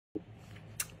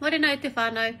Morena te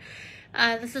whānau.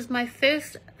 This is my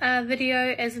first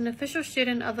video as an official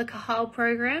student of the Kahal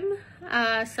program.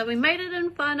 So we made it in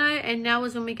whānau, and now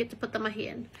is when we get to put the mahi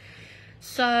in.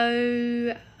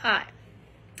 So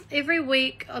every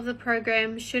week of the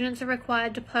program, students are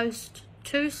required to post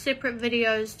 2 separate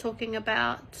videos talking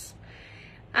about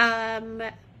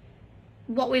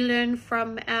what we learn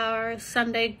from our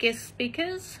Sunday guest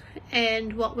speakers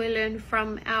and what we learn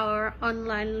from our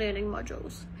online learning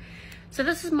modules. So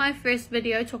this is my first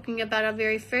video talking about our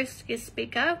very first guest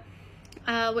speaker,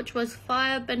 which was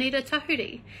Whaia Benita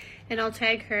Tahuri, and I'll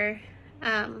tag her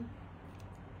up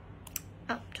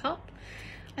top,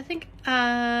 I think.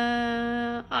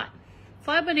 Whaia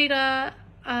Benita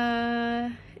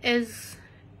is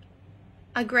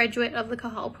a graduate of the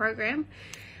Kahal program,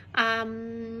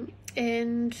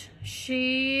 and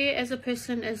she as a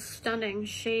person is stunning.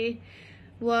 She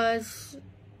was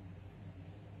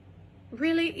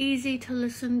really easy to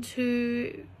listen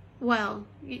to. Well,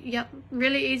 yep,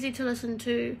 really easy to listen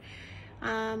to.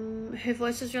 Her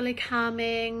voice is really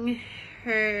calming.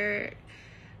 Her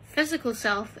physical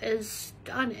self is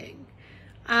stunning,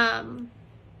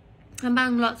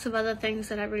 among lots of other things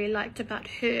that I really liked about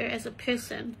her as a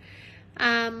person.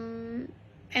 And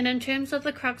in terms of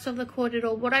the crux of the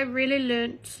kōrero, what I really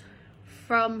learnt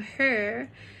from her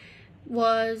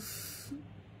was,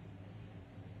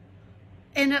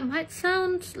 and it might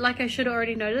sound like I should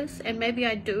already know this, and maybe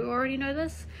I do already know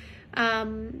this,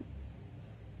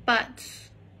 but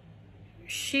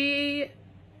she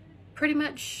pretty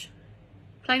much,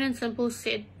 plain and simple,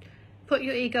 said, put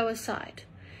your ego aside.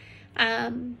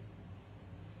 For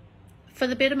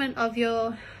the betterment of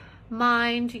your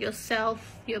mind,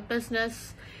 yourself, your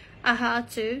business,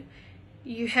 ahatu,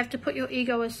 you have to put your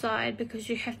ego aside, because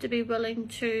you have to be willing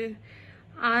to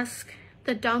ask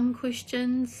the dumb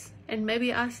questions, and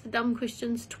maybe ask the dumb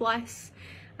questions twice.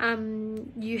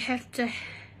 You have to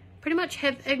pretty much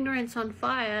have ignorance on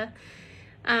fire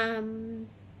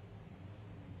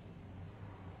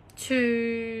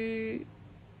to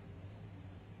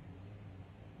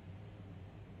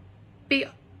be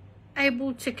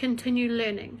able to continue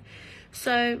learning.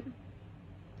 So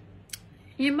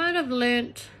you might have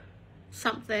learnt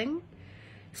something,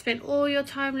 spent all your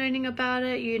time learning about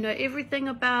it, you know everything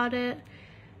about it,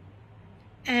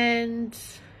 and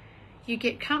you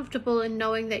get comfortable in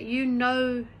knowing that you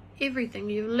know everything,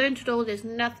 you've learnt it all, there's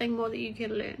nothing more that you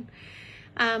can learn,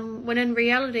 when in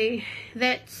reality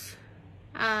that's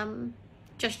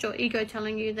just your ego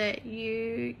telling you that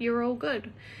you're all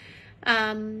good.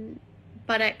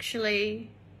 But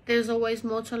actually there's always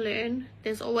more to learn,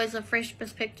 there's always a fresh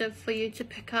perspective for you to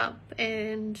pick up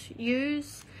and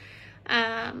use.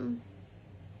 You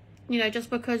know, just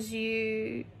because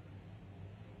you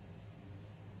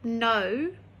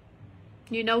know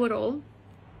it all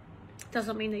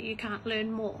doesn't mean that you can't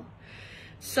learn more.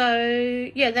 So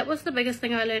yeah, that was the biggest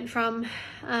thing I learned from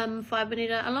Whaia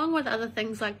Benita, along with other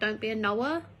things like don't be a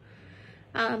knower,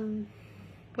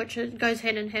 which goes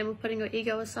hand in hand with putting your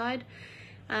ego aside.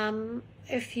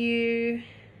 If you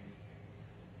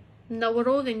know it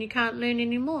all, then you can't learn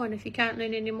anymore, and if you can't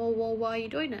learn anymore, well, why are you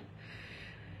doing it?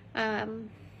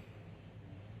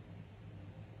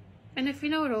 And if you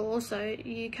know it all also,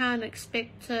 you can't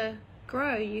expect to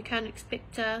grow, you can't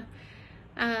expect to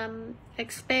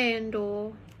expand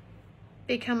or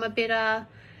become a better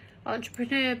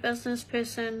entrepreneur, business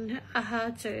person,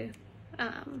 ahatu,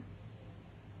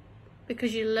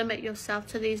 because you limit yourself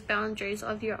to these boundaries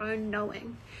of your own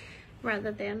knowing,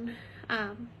 rather than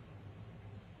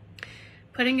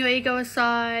putting your ego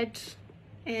aside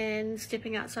and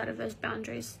stepping outside of those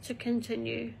boundaries to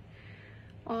continue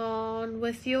on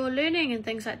with your learning and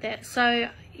things like that. So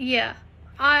yeah,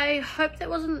 I hope that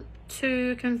wasn't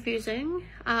too confusing.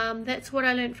 That's what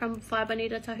I learned from Whaia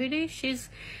Benita Tahuri. She's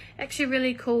actually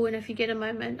really cool, and if you get a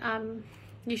moment,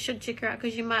 you should check her out,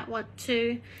 because you might want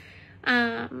to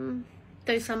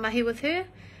do some mahi with her.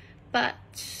 But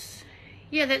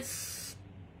yeah, that's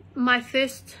my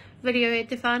first video e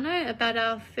te whānau about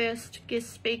our first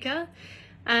guest speaker.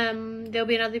 There'll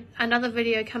be another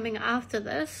video coming after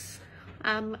this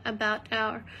about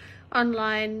our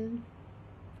online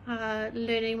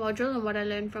learning module and what I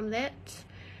learned from that,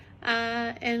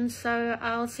 and so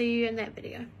I'll see you in that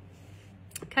video.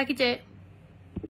 Ka kite.